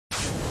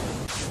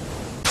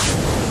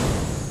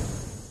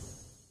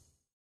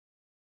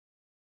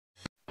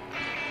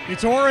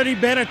It's already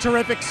been a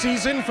terrific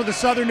season for the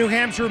Southern New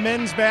Hampshire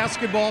men's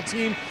basketball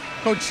team.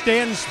 Coach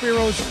Stan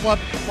Spirou's club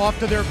off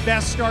to their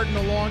best start in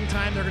a long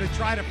time. They're going to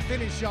try to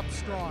finish up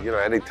strong. You know,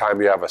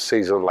 anytime you have a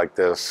season like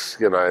this,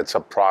 you know, it's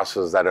a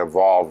process that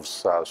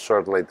evolves.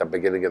 Certainly at the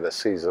beginning of the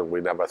season, we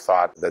never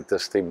thought that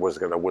this team was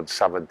going to win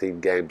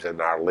 17 games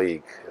in our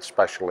league,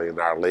 especially in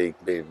our league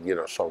being, you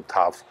know, so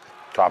tough,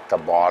 top to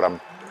bottom.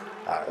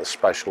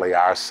 Especially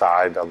our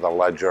side of the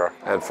ledger.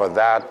 And for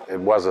that, it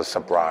was a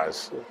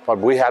surprise. But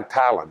we had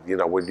talent. You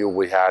know, we knew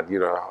we had, you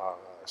know,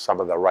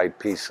 some of the right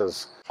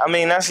pieces. I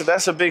mean,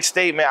 that's a big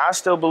statement. I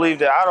still believe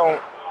that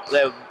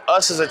that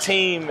us as a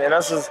team and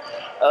us as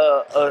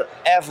an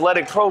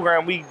athletic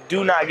program, we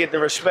do not get the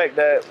respect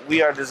that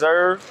we are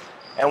deserved.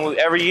 And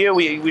every year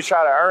we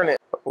try to earn it.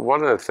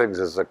 One of the things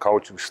as a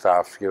coaching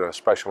staff, you know,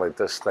 especially at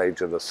this stage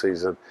of the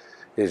season,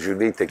 is you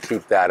need to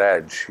keep that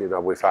edge. You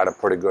know, we've had a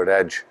pretty good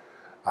edge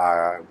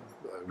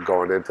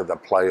going into the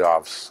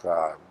playoffs.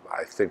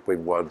 I think we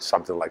won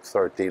something like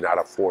 13 out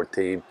of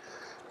 14.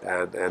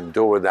 And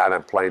doing that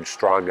and playing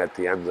strong at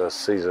the end of the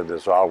season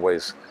is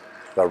always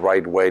the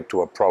right way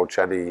to approach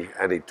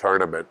any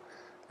tournament.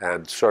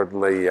 And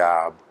certainly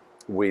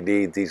we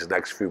need these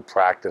next few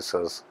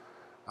practices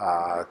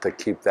to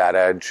keep that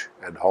edge,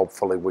 and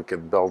hopefully we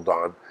can build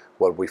on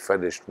what we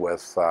finished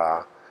with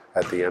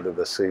at the end of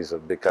the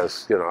season.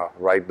 Because, you know,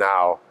 right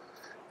now,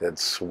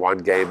 it's one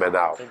game and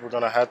out. I think we're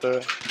going to have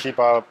to keep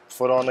our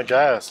foot on the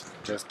gas.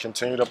 Just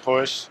continue to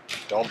push.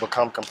 Don't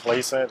become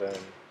complacent, and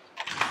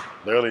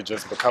literally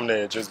just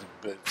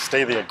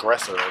stay the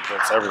aggressor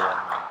against everyone.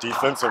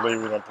 Defensively,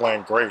 we've been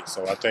playing great,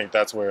 so I think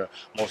that's where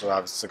most of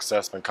our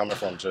success been coming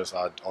from, just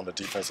on the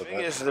defensive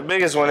end. The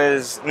biggest one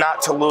is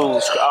not to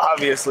lose,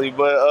 obviously,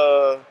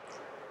 but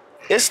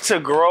it's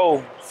to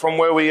grow from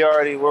what we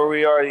already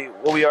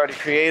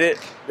created.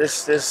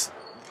 The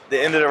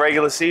end of the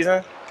regular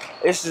season.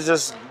 It's to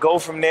just go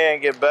from there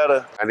and get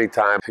better.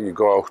 Anytime you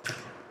go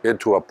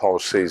into a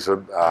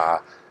postseason,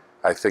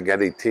 I think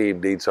any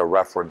team needs a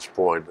reference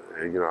point.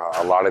 You know,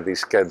 a lot of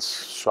these kids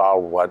saw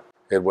what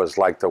it was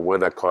like to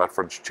win a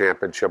conference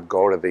championship,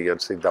 go to the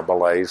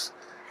NCAAs,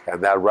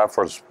 and that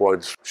reference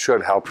points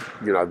should help,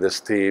 you know, this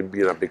team,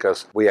 you know,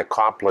 because we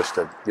accomplished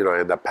it, you know,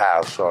 in the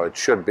past. So it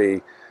should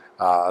be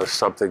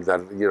something that,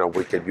 you know,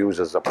 we can use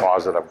as a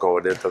positive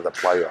going into the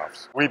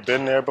playoffs. We've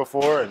been there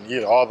before,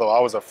 and although I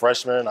was a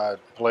freshman, I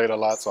played a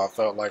lot, so I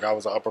felt like I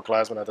was an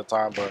upperclassman at the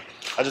time. But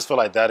I just feel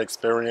like that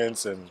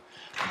experience and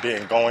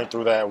going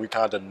through that, we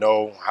kind of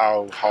know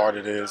how hard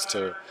it is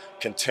to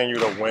continue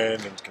to win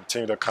and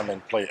continue to come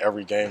and play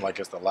every game like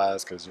it's the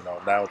last, because, you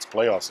know, now it's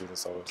playoff season,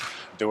 so it's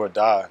do or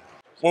die.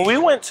 When we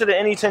went to the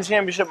NE10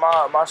 championship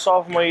my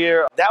sophomore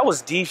year, that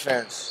was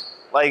defense.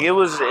 Like,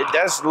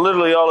 that's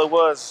literally all it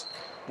was.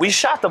 We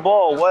shot the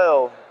ball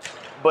well,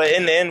 but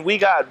in the end, we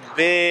got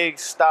big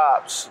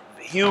stops,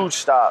 huge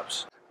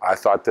stops. I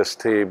thought this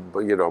team,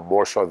 you know,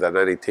 more so than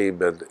any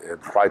team in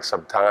quite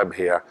some time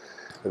here,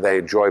 they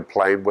enjoy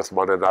playing with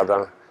one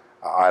another.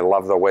 I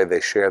love the way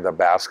they share the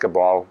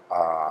basketball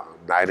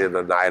night in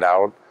and night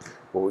out.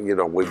 You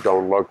know, we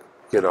don't look,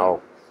 you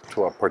know,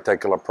 to a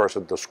particular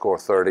person to score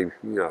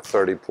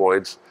 30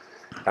 points.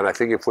 And I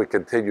think if we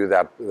continue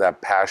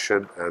that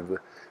passion and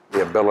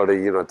the ability,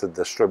 you know, to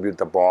distribute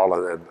the ball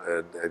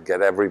and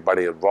get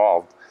everybody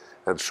involved.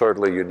 And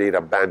certainly you need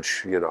a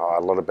bench, you know, a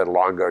little bit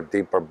longer,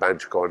 deeper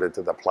bench going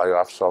into the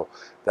playoffs. So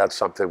that's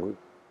something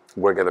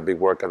we're going to be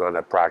working on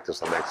at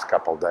practice the next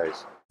couple of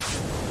days.